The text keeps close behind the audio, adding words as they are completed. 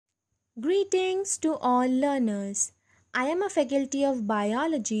Greetings to all learners. I am a faculty of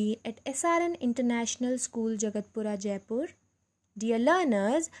biology at SRN International School, Jagatpura, Jaipur. Dear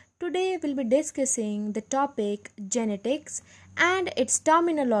learners, today we'll be discussing the topic genetics and its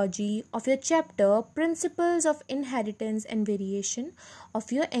terminology of your chapter Principles of Inheritance and Variation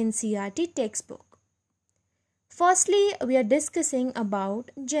of your NCERT textbook. Firstly, we are discussing about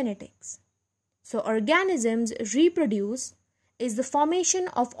genetics. So, organisms reproduce is the formation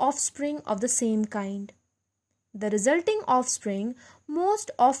of offspring of the same kind. The resulting offspring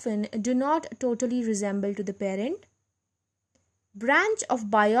most often do not totally resemble to the parent. Branch of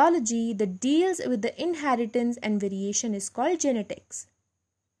biology that deals with the inheritance and variation is called genetics.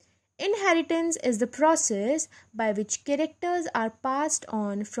 Inheritance is the process by which characters are passed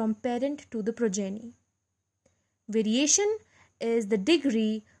on from parent to the progeny. Variation is the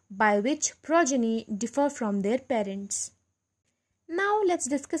degree by which progeny differ from their parents. Now let's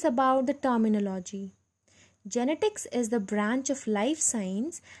discuss about the terminology. Genetics is the branch of life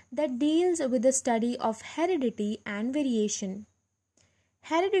science that deals with the study of heredity and variation.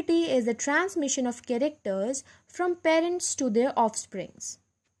 Heredity is the transmission of characters from parents to their offsprings.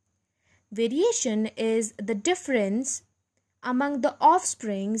 Variation is the difference among the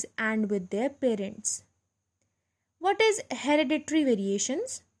offsprings and with their parents. What is hereditary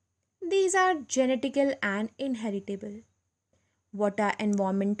variations? These are genetical and inheritable. What are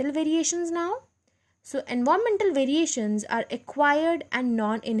environmental variations now? So, environmental variations are acquired and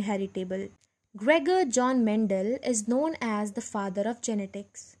non-inheritable. Gregor John Mendel is known as the father of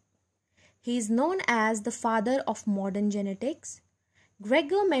genetics. He is known as the father of modern genetics.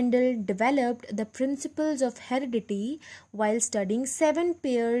 Gregor Mendel developed the principles of heredity while studying 7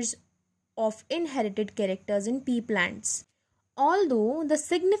 pairs of inherited characters in pea plants. Although the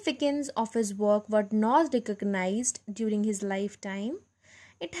significance of his work was not recognized during his lifetime,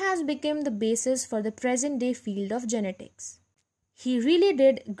 it has become the basis for the present-day field of genetics. He really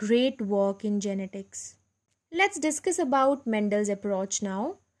did great work in genetics. Let's discuss about Mendel's approach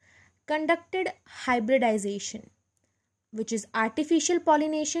now. Conducted hybridization, which is artificial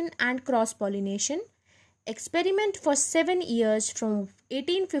pollination and cross-pollination. Experiment for 7 years from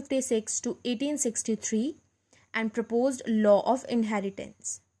 1856 to 1863. And proposed law of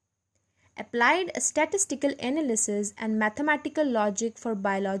inheritance. Applied statistical analysis and mathematical logic for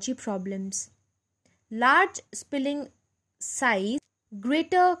biology problems. Large spilling size,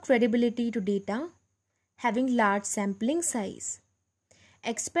 greater credibility to data, having large sampling size.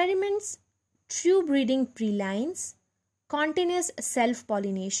 Experiments, true breeding prelines, continuous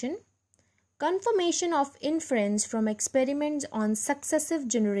self-pollination, confirmation of inference from experiments on successive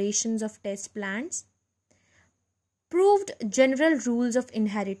generations of test plants, proved general rules of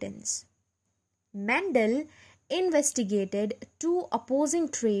inheritance. Mendel investigated 2 opposing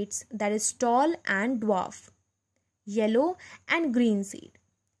traits, that is tall and dwarf, yellow and green seed.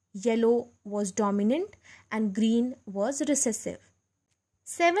 Yellow was dominant and green was recessive.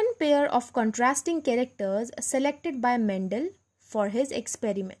 7 pair of contrasting characters selected by Mendel for his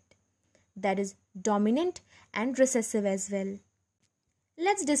experiment, that is dominant and recessive as well.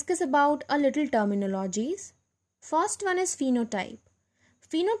 Let's discuss about a little terminologies. First one is phenotype.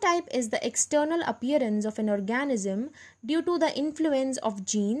 Phenotype is the external appearance of an organism due to the influence of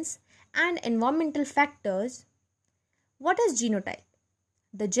genes and environmental factors. What is genotype?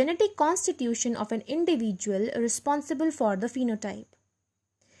 The genetic constitution of an individual responsible for the phenotype.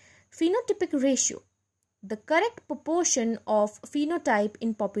 Phenotypic ratio, the correct proportion of phenotype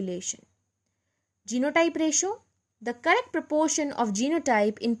in population. Genotype ratio, the correct proportion of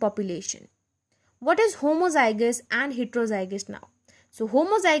genotype in population. What is homozygous and heterozygous now? So,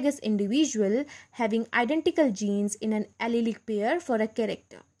 homozygous individual having identical genes in an allelic pair for a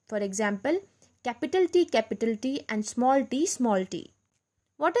character. For example, capital T and small t.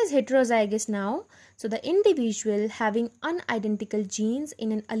 What is heterozygous now? So, the individual having unidentical genes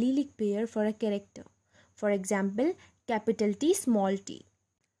in an allelic pair for a character. For example, capital T, small t.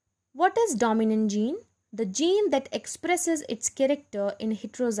 What is dominant gene? The gene that expresses its character in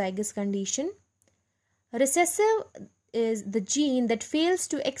heterozygous condition. Recessive is the gene that fails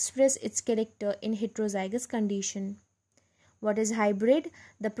to express its character in heterozygous condition. What is hybrid?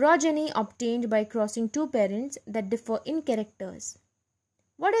 The progeny obtained by crossing 2 parents that differ in characters.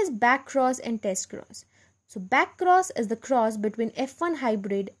 What is backcross and test cross? So backcross is the cross between F1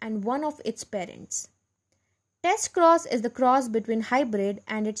 hybrid and one of its parents. Test cross is the cross between hybrid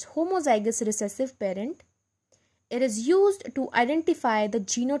and its homozygous recessive parent. It is used to identify the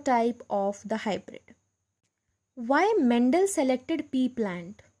genotype of the hybrid. Why Mendel selected pea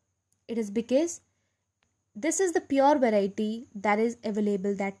plant? It is because this is the pure variety that is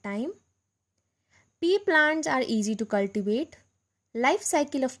available that time. Pea plants are easy to cultivate. Life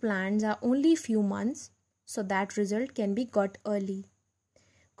cycle of plants are only few months, so that result can be got early.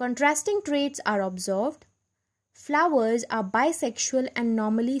 Contrasting traits are observed. Flowers are bisexual and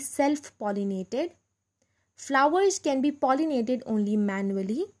normally self-pollinated. Flowers can be pollinated only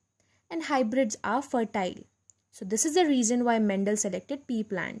manually, and hybrids are fertile. So this is the reason why Mendel selected pea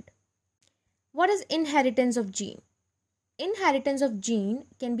plant. What is inheritance of gene? Inheritance of gene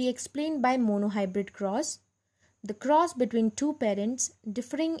can be explained by monohybrid cross. The cross between two parents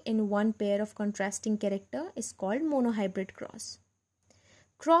differing in one pair of contrasting character is called monohybrid cross.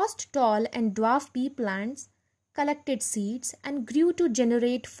 Crossed tall and dwarf pea plants collected seeds and grew to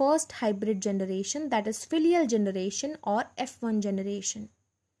generate first hybrid generation, that is filial generation or F1 generation.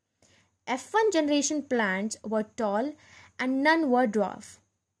 F1 generation plants were tall and none were dwarf.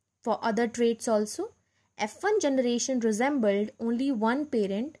 For other traits also, F1 generation resembled only one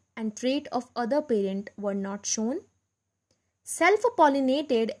parent and trait of other parent were not shown.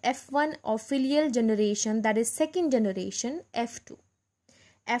 Self-pollinated F1 or filial generation, that is second generation, F2.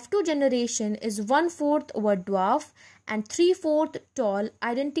 F2 generation is 1/4 were dwarf and 3/4 tall,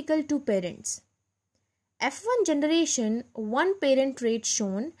 identical to parents. F1 generation, one parent trait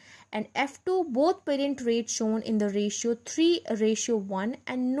shown, and F2 both parent traits shown in the ratio 3:1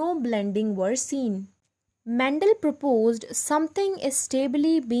 and no blending were seen. Mendel proposed something is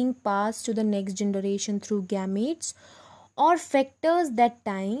stably being passed to the next generation through gametes or factors that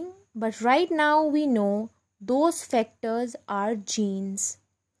time, but right now we know those factors are genes.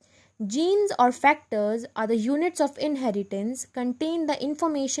 Genes or factors are the units of inheritance, contain the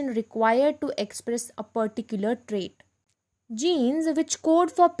information required to express a particular trait. Genes which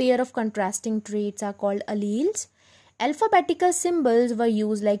code for pair of contrasting traits are called alleles. Alphabetical symbols were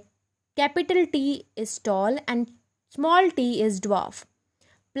used like capital T is tall and small t is dwarf.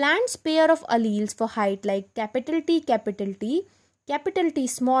 Plants pair of alleles for height like capital T, capital T, capital T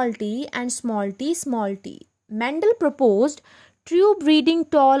small t and small t small t. Mendel proposed true breeding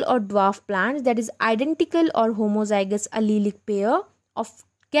tall or dwarf plants, that is identical or homozygous allelic pair of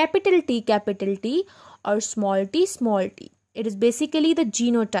capital T or small t. It is basically the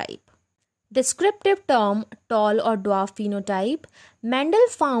genotype. Descriptive term tall or dwarf phenotype. Mendel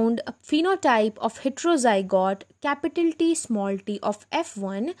found a phenotype of heterozygote capital T small t of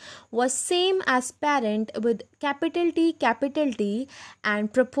F1 was same as parent with capital T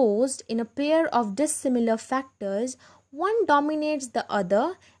and proposed in a pair of dissimilar factors one dominates the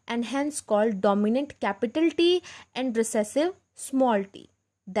other and hence called dominant capital T and recessive small t.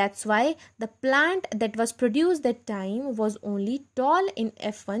 That's why the plant that was produced that time was only tall in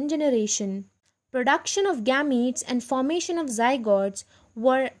F1 generation. Production of gametes and formation of zygotes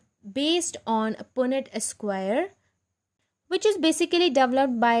were based on Punnett Esquire, which is basically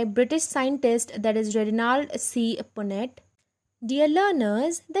developed by British scientist, that is Reginald C. Punnett. Dear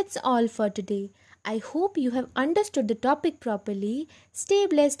learners, that's all for today. I hope you have understood the topic properly. Stay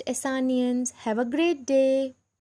blessed, Essanians. Have a great day.